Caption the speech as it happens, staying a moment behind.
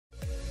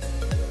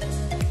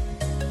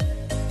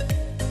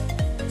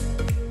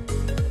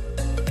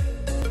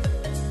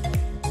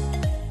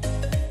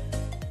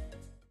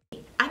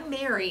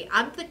Mary.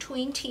 I'm the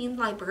Tween Teen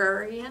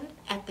Librarian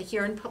at the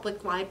Huron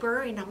Public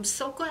Library, and I'm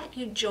so glad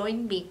you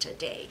joined me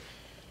today.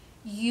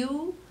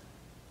 You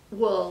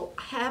will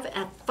have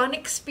a fun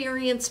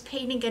experience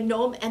painting a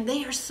gnome, and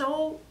they are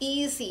so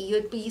easy,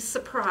 you'd be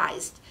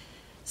surprised.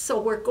 So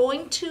we're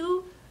going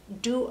to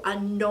do a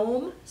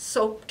Gnome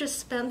Soap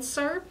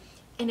Dispenser,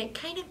 and it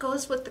kind of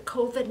goes with the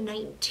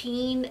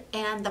COVID-19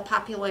 and the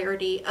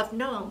popularity of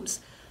gnomes.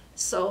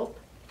 So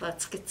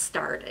let's get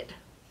started.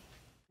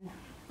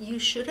 You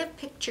should have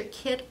picked your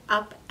kit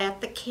up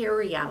at the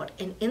carryout,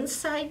 and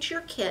inside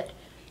your kit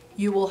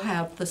you will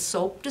have the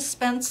soap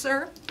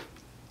dispenser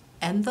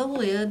and the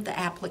lid, the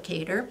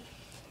applicator.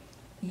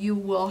 You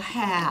will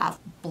have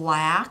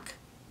black,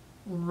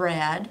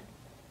 red,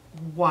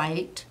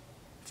 white,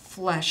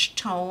 flesh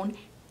tone,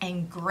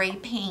 and gray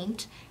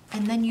paint,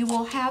 and then you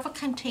will have a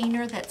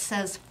container that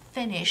says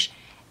finish,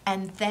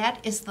 and that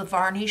is the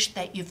varnish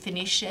that you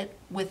finish it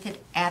with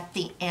it at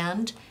the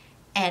end.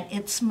 And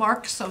it's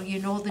marked so you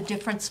know the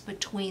difference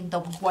between the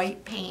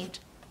white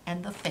paint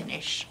and the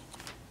finish.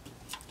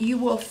 You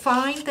will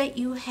find that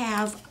you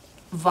have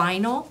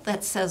vinyl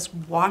that says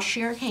wash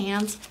your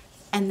hands,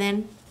 and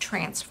then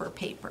transfer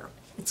paper.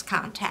 It's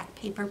contact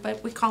paper,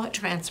 but we call it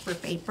transfer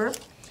paper.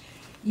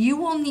 You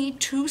will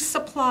need to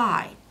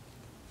supply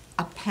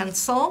a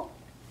pencil,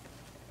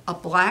 a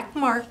black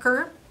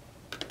marker,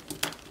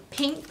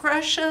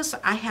 paintbrushes.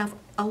 I have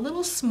a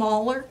little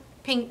smaller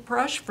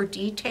paintbrush for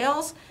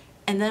details,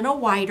 and then a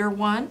wider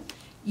one.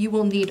 You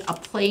will need a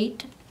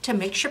plate to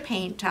mix your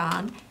paint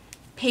on,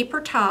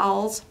 paper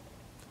towels,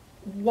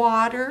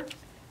 water,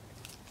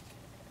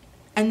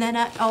 and then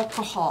an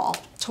alcohol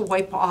to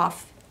wipe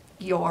off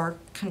your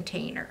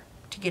container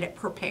to get it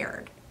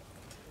prepared.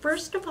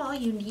 First of all,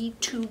 you need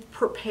to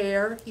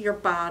prepare your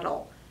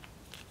bottle.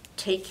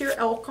 Take your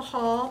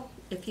alcohol.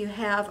 If you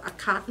have a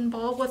cotton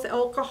ball with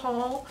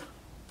alcohol,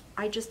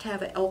 I just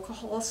have an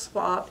alcohol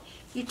swab.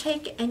 You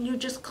take and you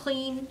just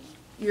clean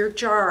your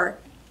jar,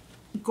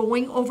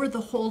 going over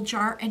the whole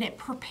jar, and it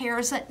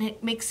prepares it and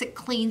it makes it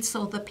clean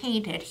so the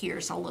paint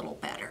adheres a little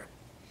better.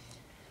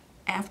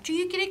 After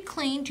you get it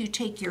cleaned, you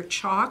take your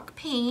chalk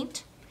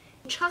paint.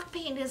 Chalk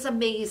paint is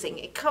amazing.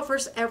 It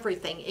covers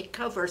everything. It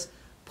covers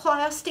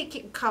plastic,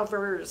 it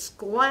covers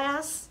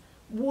glass,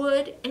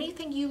 wood,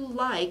 anything you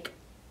like,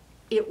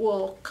 it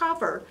will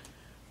cover.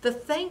 The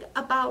thing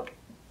about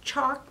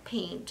chalk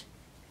paint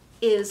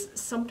is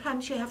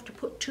sometimes you have to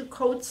put 2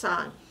 coats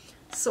on.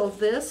 So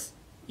this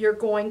you're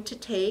going to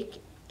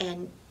take,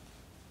 and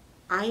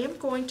I am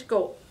going to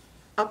go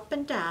up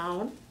and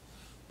down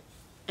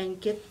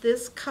and get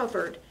this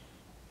covered.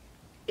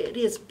 It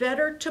is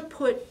better to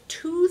put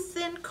 2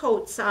 thin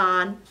coats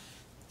on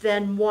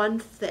than 1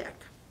 thick.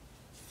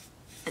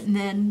 And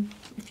then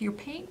if your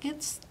paint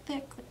gets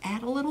thick,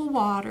 add a little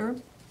water.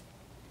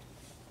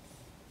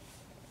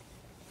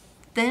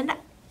 Then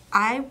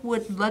I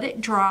would let it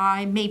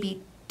dry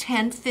maybe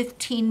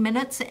 10-15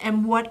 minutes,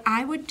 and what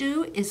I would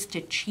do is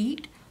to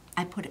cheat.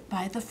 I put it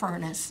by the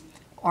furnace,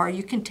 or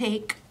you can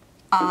take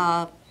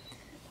a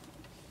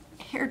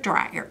hair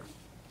dryer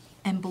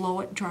and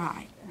blow it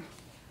dry.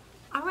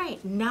 All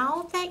right,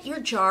 now that your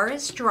jar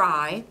is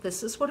dry,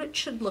 this is what it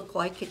should look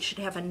like. It should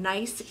have a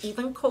nice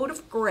even coat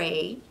of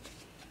gray.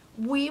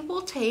 We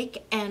will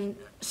take and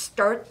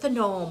start the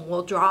gnome.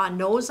 We'll draw a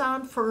nose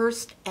on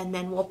first, and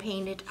then we'll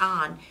paint it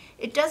on.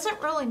 It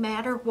doesn't really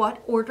matter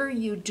what order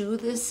you do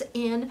this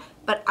in,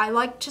 but I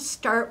like to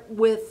start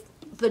with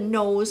the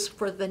nose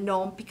for the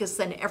gnome because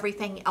then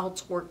everything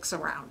else works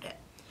around it.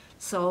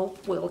 So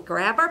we'll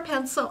grab our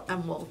pencil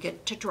and we'll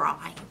get to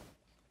drawing.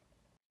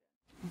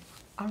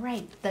 All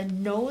right, the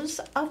nose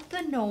of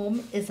the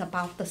gnome is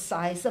about the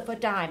size of a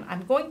dime.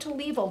 I'm going to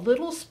leave a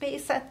little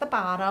space at the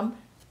bottom,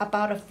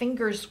 about a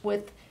finger's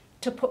width,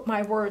 to put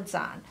my words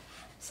on.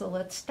 So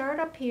let's start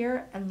up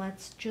here and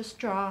let's just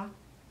draw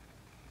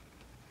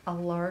a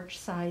large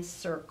size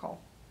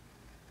circle.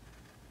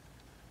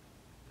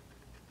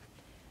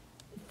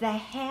 The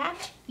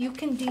hat, you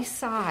can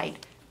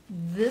decide.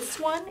 This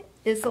one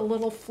is a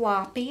little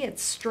floppy.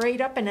 It's straight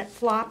up and it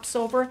flops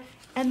over.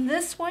 And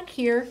this one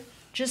here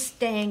just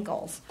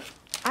dangles.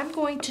 I'm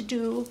going to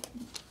do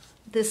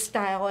this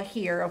style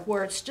here of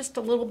where it's just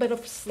a little bit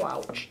of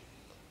slouch.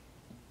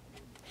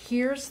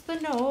 Here's the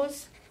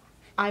nose.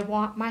 I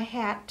want my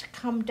hat to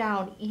come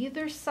down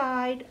either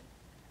side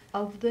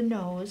of the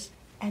nose,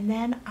 and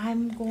then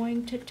I'm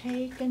going to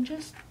take and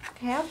just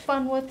have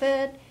fun with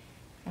it.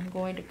 I'm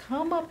going to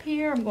come up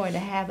here, I'm going to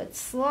have it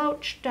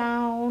slouch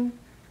down,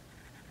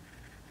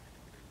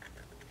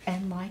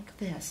 and like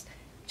this.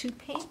 To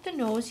paint the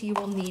nose, you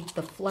will need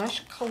the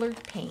flesh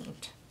colored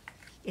paint.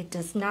 It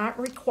does not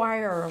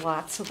require a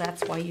lot, so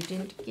that's why you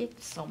didn't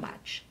get so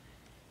much.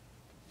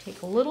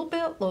 Take a little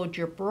bit, load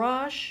your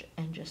brush,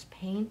 and just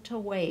paint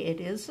away.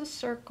 It is a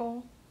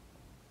circle.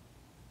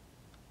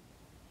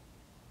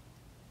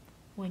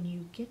 When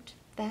you get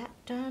that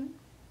done,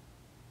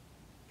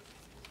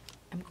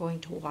 I'm going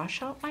to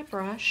wash out my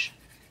brush,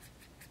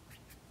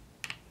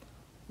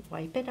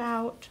 wipe it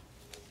out,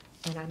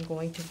 and I'm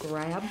going to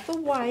grab the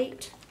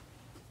white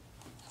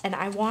And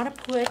I want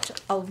to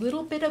put a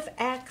little bit of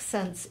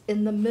accents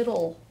in the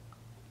middle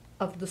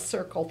of the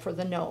circle for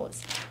the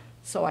nose.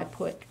 So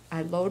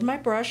I load my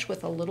brush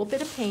with a little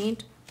bit of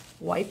paint,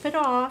 wipe it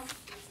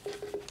off,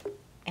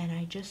 and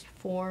I just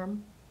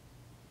form.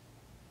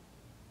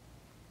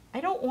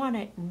 I don't want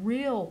it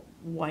real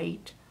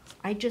white.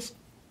 I just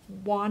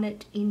want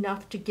it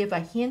enough to give a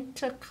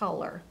hint of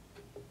color.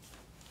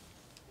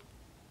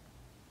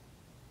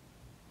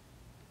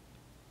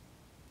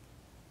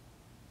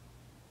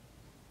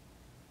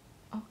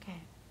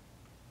 Okay.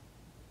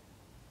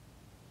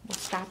 We'll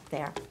stop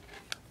there.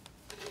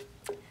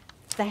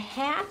 The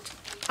hat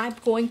I'm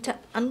going to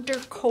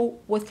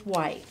undercoat with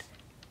white.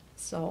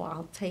 So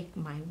I'll take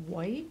my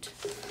white,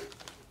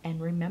 and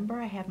remember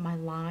I have my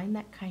line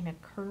that kind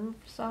of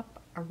curves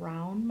up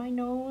around my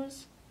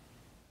nose.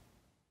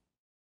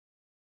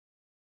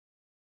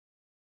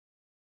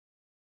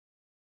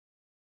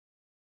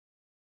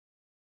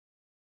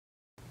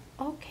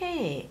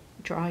 Okay,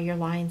 draw your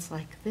lines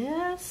like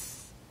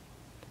this,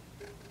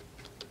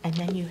 and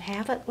then you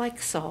have it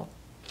like so.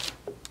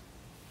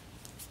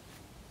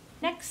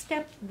 Next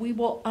step, we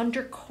will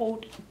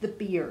undercoat the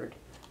beard.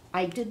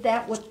 I did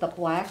that with the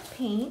black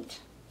paint,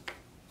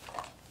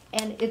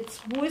 and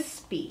it's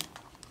wispy.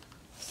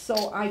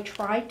 So I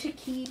try to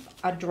keep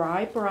a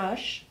dry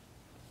brush.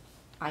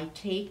 I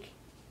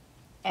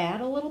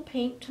add a little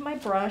paint to my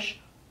brush,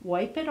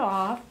 wipe it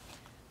off.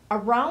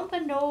 Around the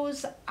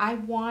nose, I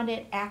want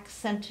it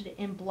accented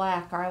in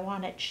black, or I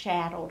want it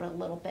shadowed a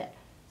little bit.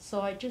 So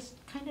I just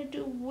kind of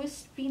do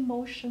wispy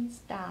motions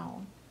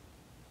down.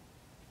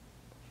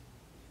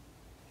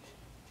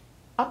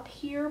 Up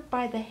here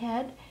by the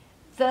head,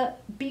 the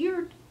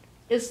beard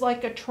is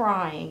like a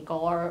triangle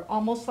or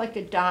almost like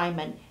a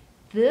diamond.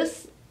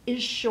 This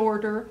is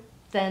shorter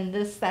than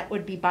this that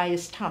would be by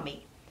his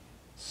tummy.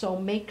 So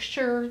make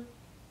sure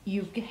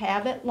you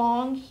have it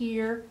long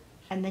here,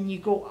 and then you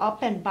go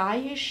up and by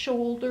his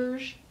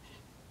shoulders,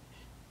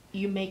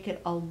 you make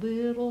it a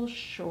little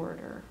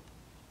shorter.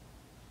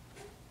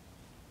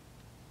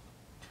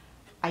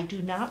 I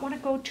do not want to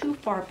go too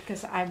far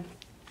because I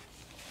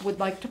would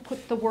like to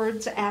put the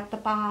words at the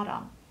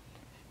bottom.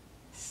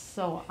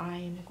 So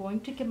I'm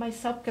going to give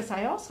myself, because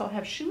I also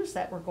have shoes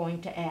that we're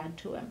going to add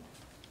to him.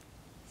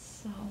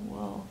 So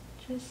we'll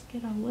just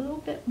get a little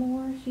bit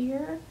more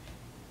here.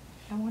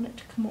 I want it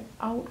to come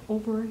out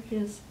over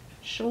his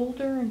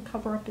shoulder and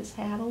cover up his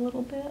hat a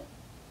little bit.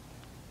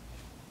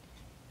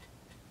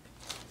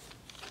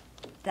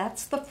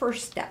 That's the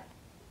first step.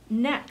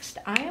 Next,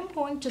 I am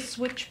going to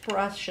switch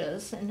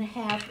brushes and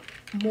have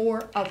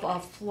more of a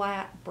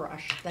flat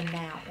brush than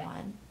that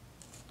one.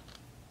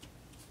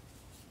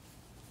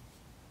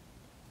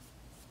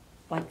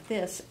 Like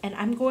this, and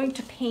I'm going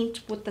to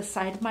paint with the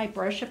side of my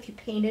brush. If you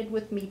painted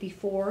with me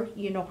before,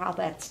 you know how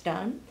that's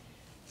done.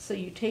 So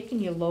you take and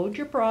you load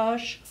your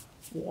brush,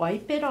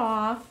 wipe it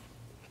off,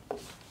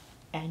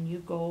 and you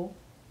go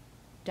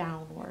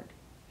downward.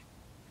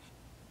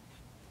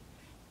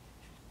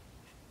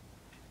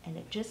 And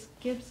it just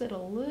gives it a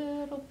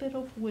little bit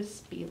of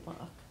wispy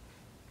look.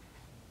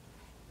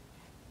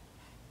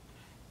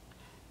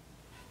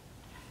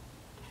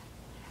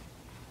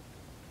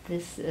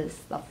 This is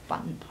the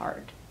fun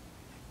part.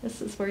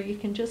 This is where you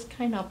can just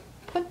kind of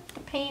put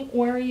the paint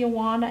where you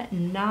want it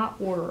and not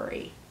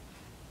worry.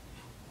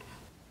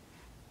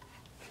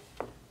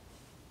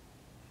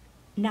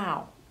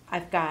 Now,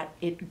 I've got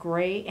it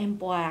gray and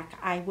black.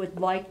 I would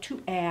like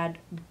to add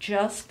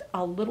just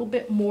a little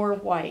bit more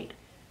white.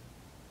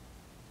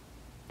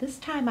 This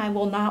time I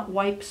will not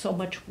wipe so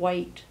much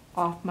white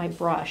off my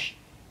brush,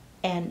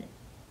 and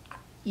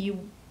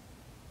you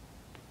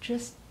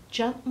just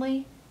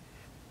gently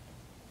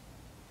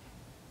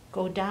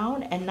go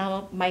down, and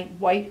now my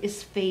white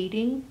is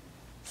fading,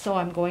 so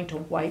I'm going to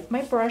wipe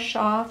my brush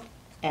off,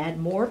 add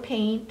more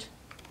paint,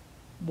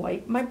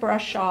 wipe my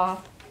brush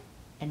off,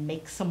 and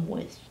make some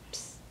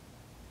wisps.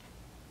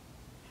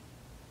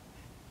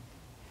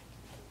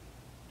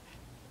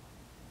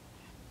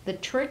 The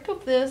trick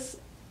of this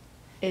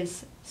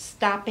is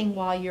stopping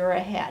while you're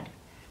ahead.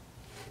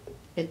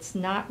 It's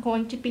not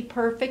going to be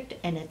perfect,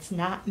 and it's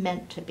not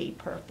meant to be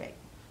perfect.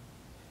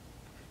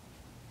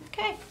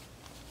 Okay,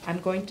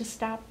 I'm going to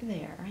stop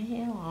there.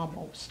 Yeah,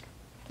 almost.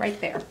 Right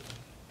there.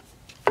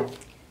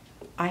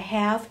 I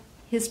have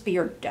his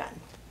beard done.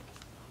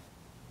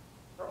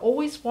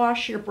 Always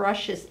wash your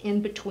brushes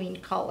in between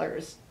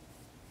colors,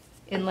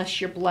 unless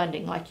you're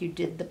blending like you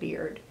did the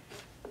beard.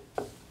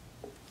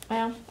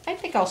 Well, I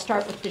think I'll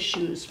start with the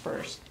shoes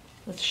first.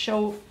 Let's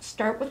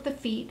start with the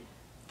feet.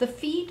 The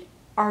feet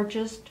are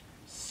just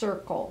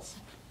circles.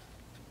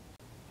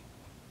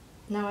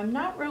 Now I'm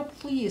not real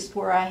pleased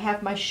where I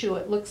have my shoe.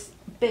 It looks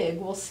big.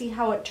 We'll see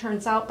how it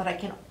turns out, but I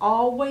can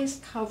always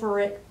cover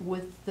it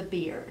with the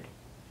beard.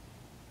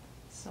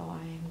 So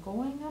I am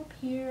going up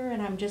here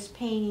and I'm just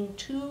painting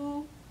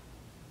 2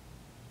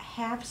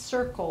 half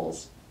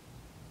circles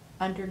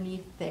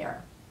underneath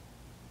there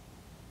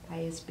by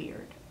his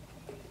beard.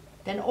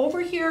 Then over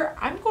here,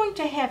 I'm going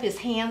to have his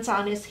hands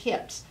on his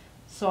hips.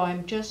 So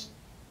I'm just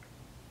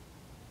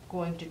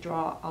going to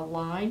draw a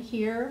line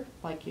here,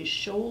 like his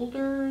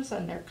shoulders,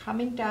 and they're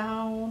coming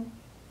down.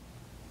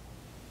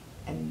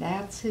 And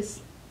that's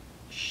his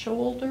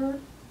shoulder.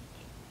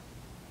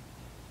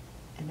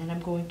 And then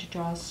I'm going to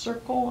draw a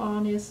circle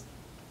on his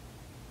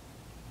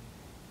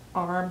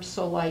arm,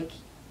 so like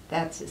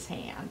that's his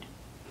hand.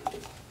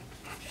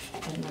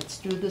 And let's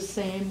do the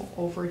same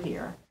over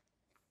here.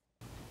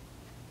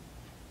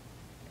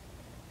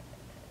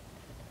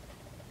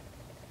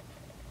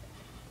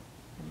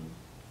 And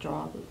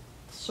draw the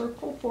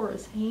circle for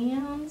his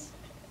hands.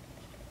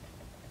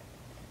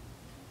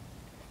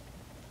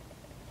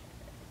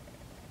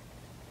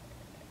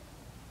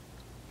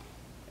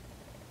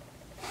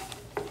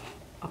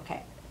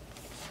 Okay.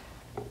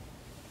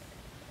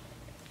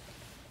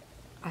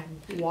 I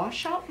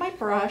wash out my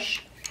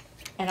brush,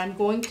 and I'm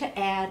going to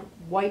add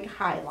white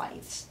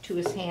highlights to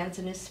his hands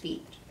and his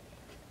feet.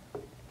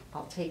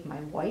 I'll take my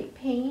white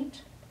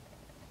paint,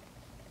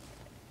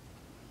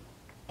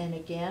 and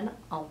again,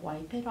 I'll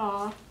wipe it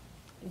off.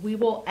 We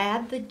will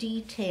add the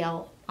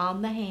detail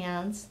on the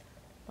hands,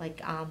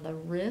 like on the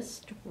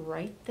wrist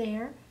right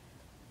there.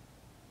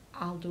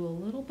 I'll do a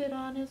little bit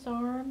on his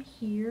arm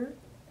here,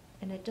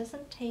 and it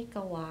doesn't take a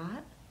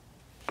lot.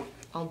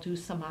 I'll do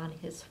some on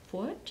his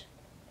foot.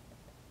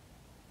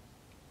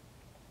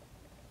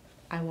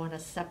 I want to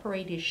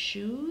separate his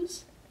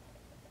shoes.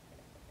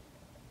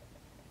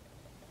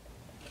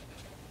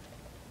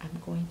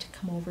 I'm going to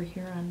come over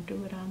here and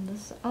do it on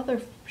this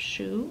other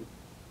shoe.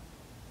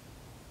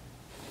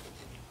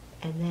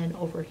 And then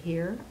over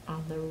here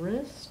on the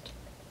wrist.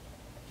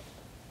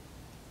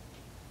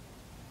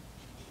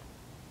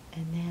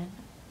 And then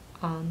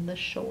on the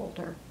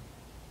shoulder.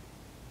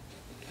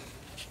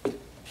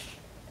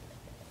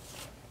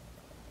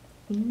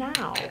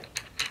 Now,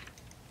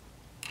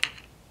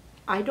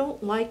 I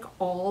don't like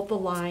all the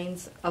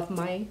lines of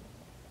my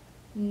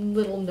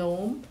little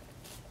gnome,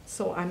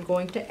 so I'm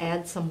going to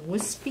add some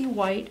wispy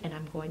white, and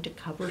I'm going to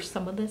cover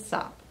some of this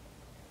up.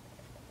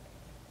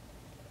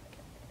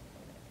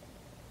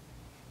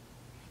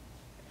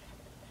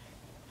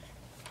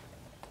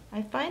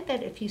 I find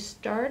that if you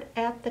start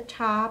at the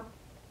top,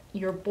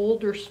 your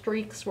bolder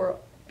streaks will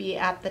be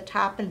at the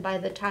top, and by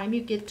the time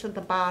you get to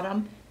the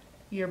bottom,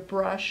 your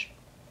brush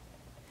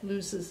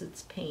loses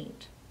its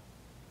paint.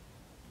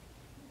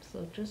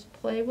 So just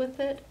play with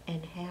it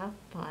and have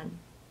fun.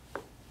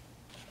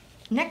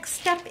 Next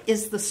step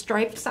is the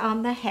stripes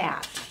on the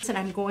hat, and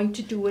I'm going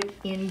to do it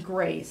in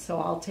gray. So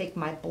I'll take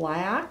my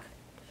black.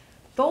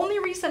 The only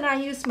reason I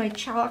use my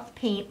chalk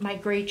paint, my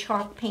gray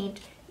chalk paint,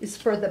 is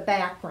for the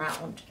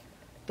background.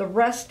 The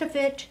rest of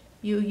it,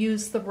 you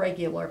use the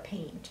regular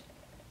paint.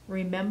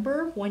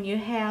 Remember, when you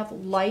have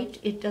light,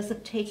 it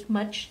doesn't take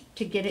much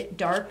to get it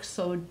dark,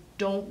 so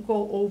don't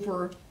go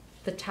over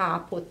the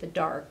top with the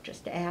dark.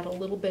 Just add a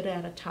little bit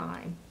at a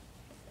time.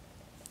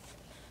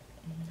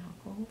 And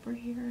I'll go over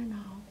here and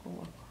I'll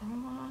go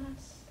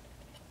across.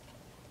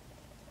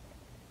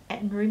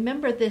 And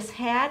remember, this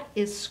hat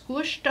is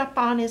squished up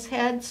on his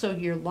head, so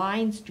your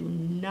lines do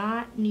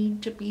not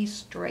need to be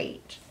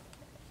straight.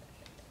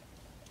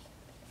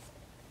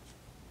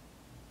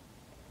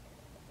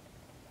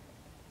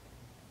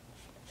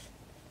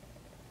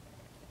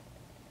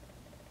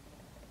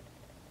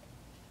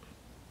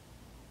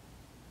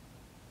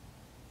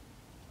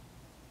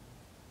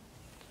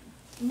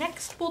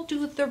 Next, we'll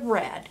do the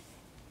red.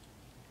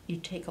 You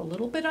take a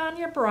little bit on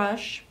your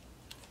brush,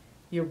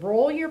 you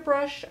roll your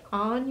brush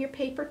on your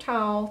paper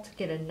towel to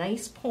get a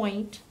nice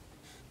point,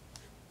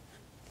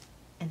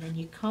 and then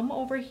you come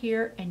over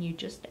here and you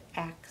just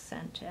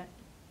accent it.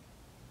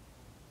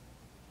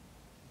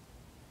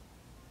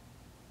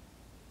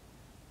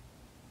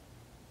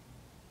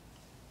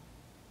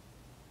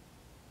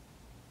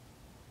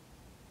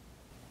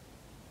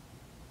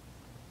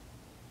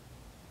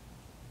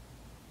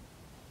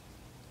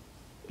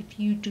 If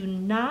you do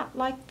not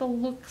like the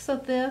looks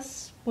of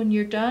this when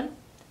you're done,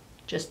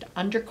 just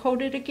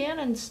undercoat it again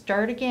and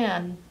start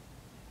again.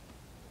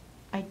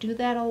 I do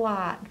that a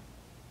lot.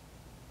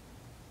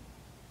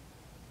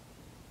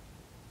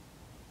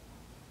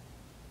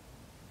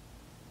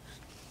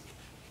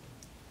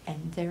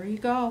 And there you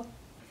go.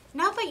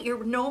 Now that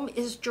your gnome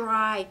is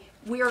dry,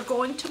 we are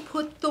going to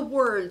put the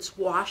words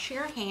 "wash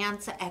your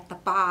hands" at the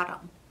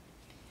bottom.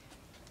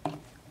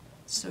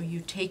 So you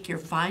take your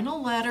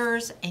vinyl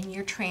letters and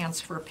your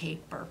transfer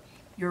paper.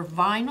 Your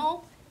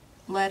vinyl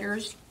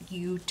letters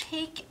you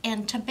take,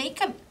 and to make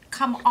them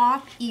come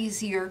off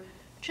easier,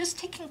 just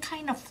take and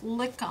kind of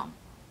flick them.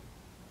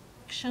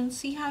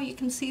 See how you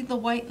can see the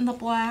white and the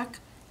black?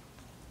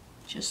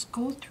 Just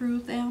go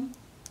through them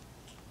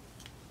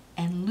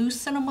and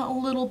loosen them a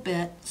little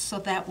bit so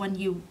that when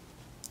you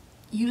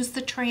use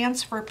the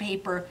transfer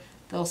paper,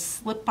 they'll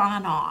slip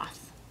on off.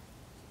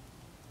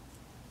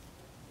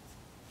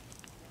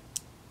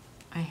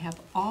 I have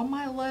all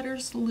my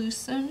letters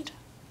loosened.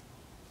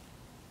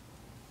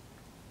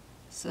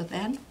 So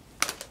then,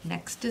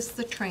 next is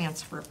the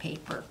transfer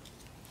paper.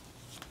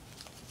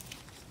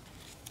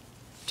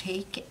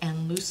 Take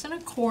and loosen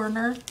a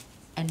corner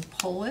and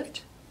pull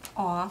it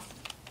off.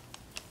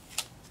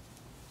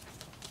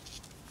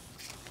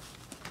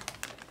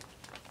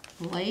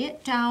 lay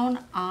it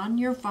down on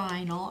your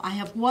vinyl. I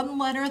have one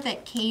letter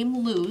that came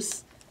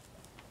loose,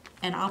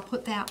 and I'll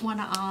put that one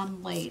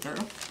on later.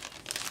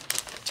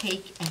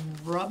 Take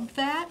and rub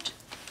that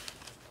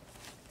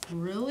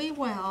really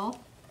well.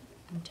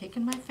 I'm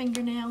taking my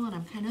fingernail and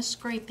I'm kind of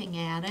scraping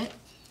at it.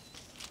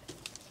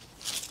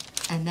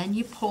 And then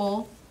you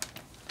pull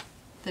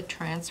the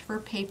transfer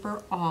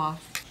paper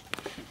off.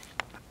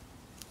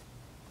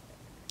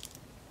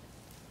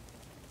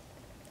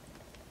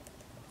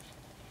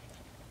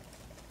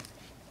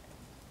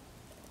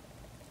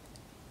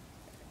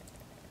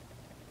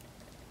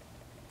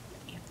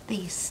 If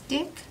they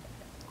stick,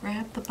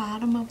 grab the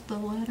bottom of the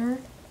letter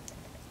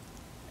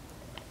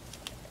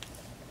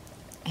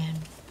and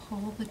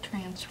pull the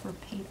transfer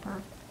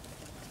paper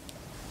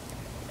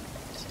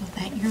so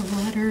that your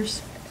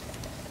letters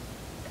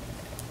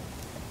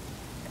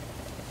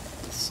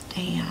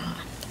stay on.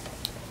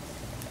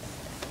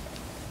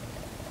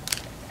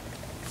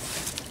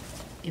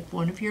 If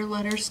one of your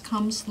letters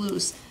comes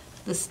loose,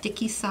 the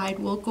sticky side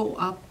will go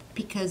up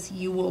because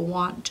you will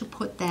want to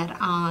put that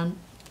on.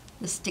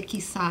 The sticky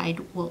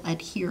side will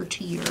adhere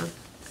to your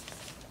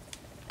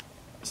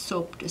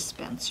soap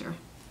dispenser.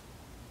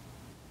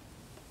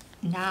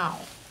 Now,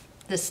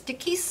 the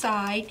sticky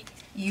side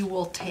you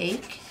will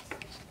take,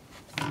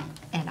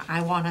 and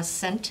I want to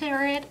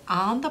center it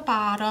on the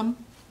bottom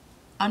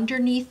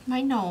underneath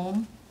my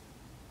gnome.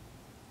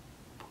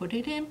 Put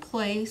it in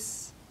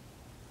place.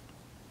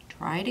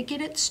 Try to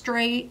get it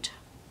straight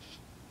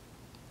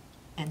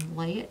and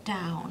lay it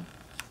down.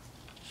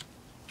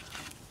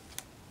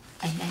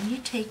 And then you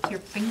take your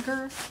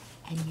finger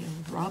and you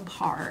rub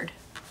hard.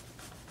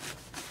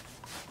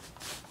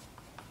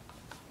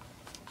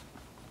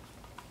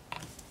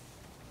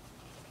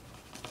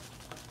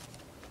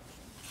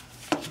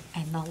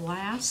 And the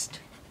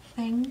last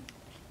thing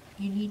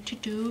you need to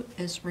do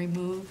is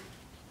remove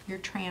your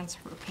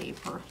transfer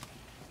paper.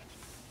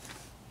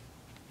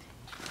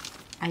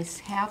 I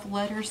have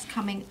letters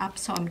coming up,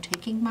 so I'm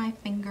taking my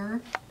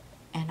finger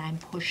and I'm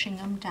pushing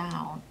them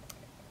down.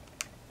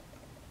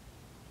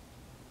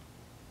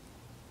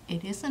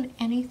 It isn't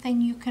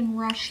anything you can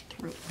rush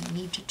through. You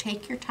need to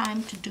take your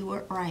time to do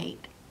it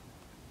right.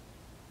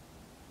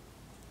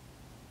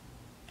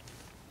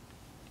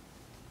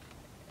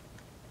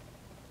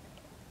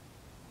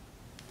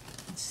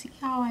 See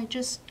how I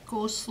just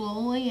go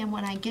slowly, and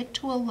when I get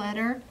to a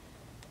letter,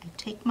 I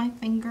take my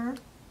finger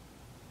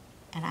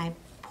and I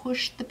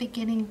push the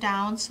beginning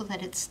down so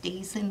that it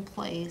stays in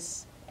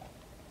place.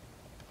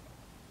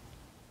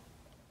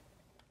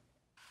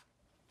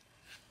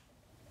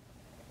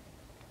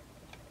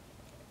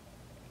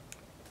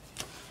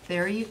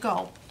 There you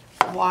go.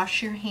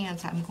 Wash your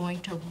hands. I'm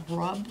going to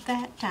rub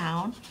that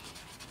down.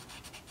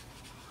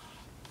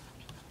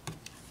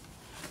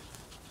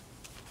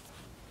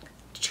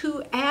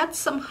 To add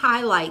some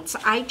highlights,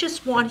 I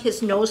just want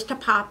his nose to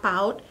pop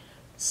out,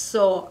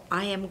 so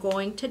I am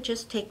going to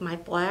just take my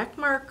black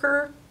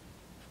marker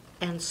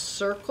and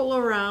circle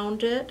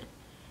around it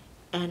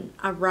and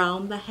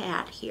around the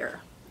hat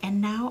here. And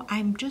now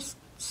I'm just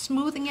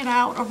smoothing it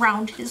out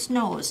around his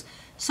nose,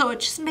 so it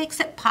just makes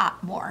it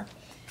pop more.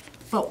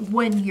 But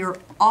when you're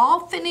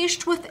all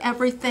finished with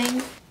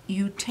everything,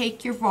 you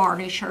take your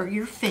varnish or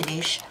your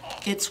finish.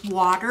 It's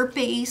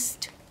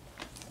water-based,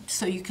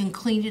 so you can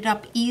clean it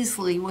up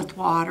easily with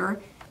water.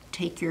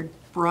 Take your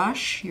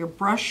brush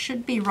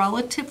should be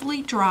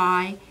relatively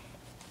dry,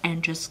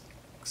 and just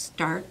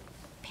start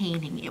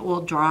painting. It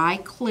will dry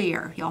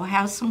clear. You'll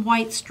have some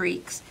white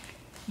streaks.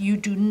 You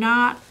do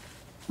not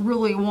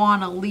really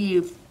want to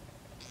leave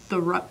the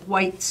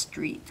white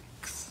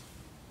streaks,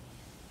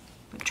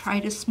 but try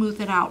to smooth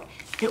it out.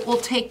 It will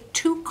take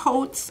 2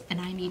 coats, and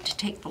I need to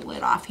take the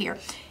lid off here.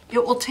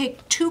 It will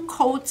take 2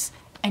 coats,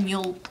 and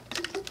you'll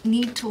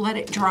need to let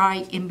it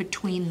dry in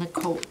between the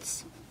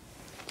coats.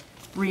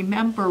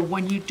 Remember,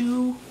 when you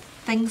do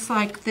things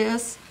like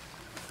this,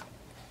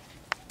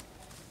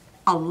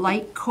 a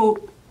light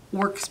coat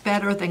works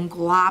better than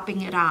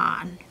globbing it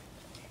on.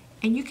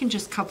 And you can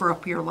just cover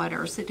up your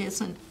letters. It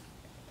isn't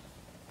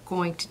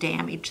going to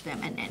damage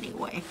them in any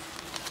way.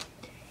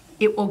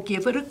 It will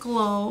give it a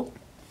glow.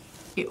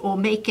 It will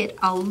make it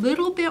a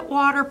little bit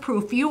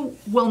waterproof. You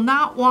will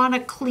not want to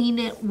clean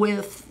it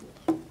with,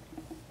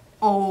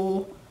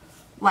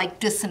 like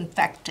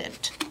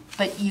disinfectant,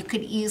 but you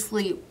could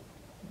easily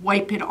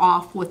wipe it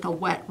off with a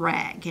wet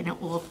rag and it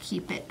will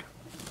keep it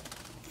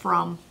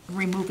from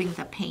removing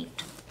the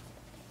paint.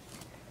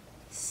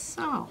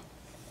 So,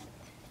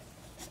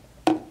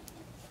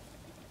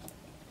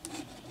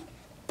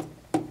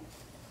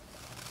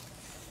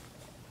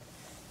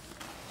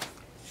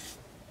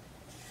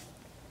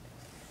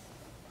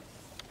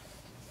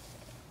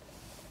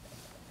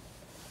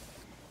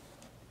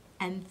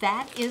 and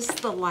that is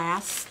the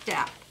last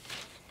step.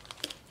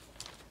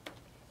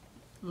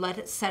 Let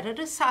it, set it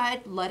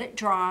aside, let it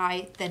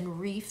dry, then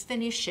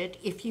refinish it.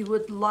 If you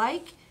would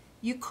like,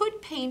 you could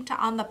paint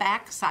on the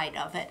back side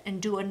of it and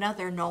do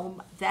another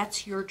gnome.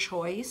 That's your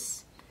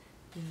choice.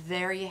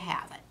 There you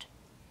have it.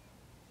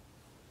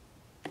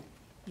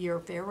 your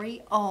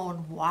very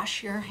own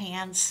wash your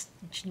hands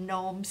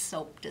Gnome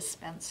Soap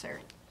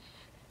Dispenser.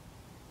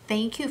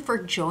 Thank you for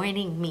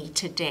joining me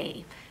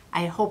today.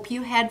 I hope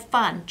you had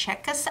fun.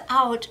 Check us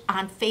out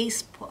on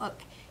Facebook,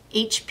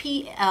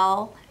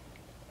 HPL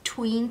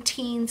Tween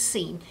Teen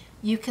Scene.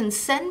 You can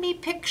send me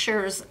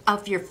pictures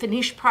of your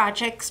finished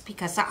projects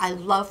because I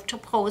love to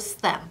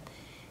post them.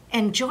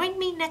 And join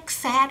me next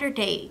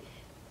Saturday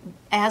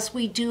as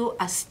we do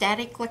a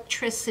static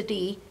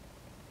electricity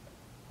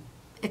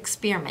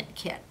experiment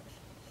kit.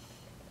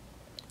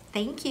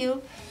 Thank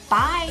you.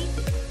 Bye.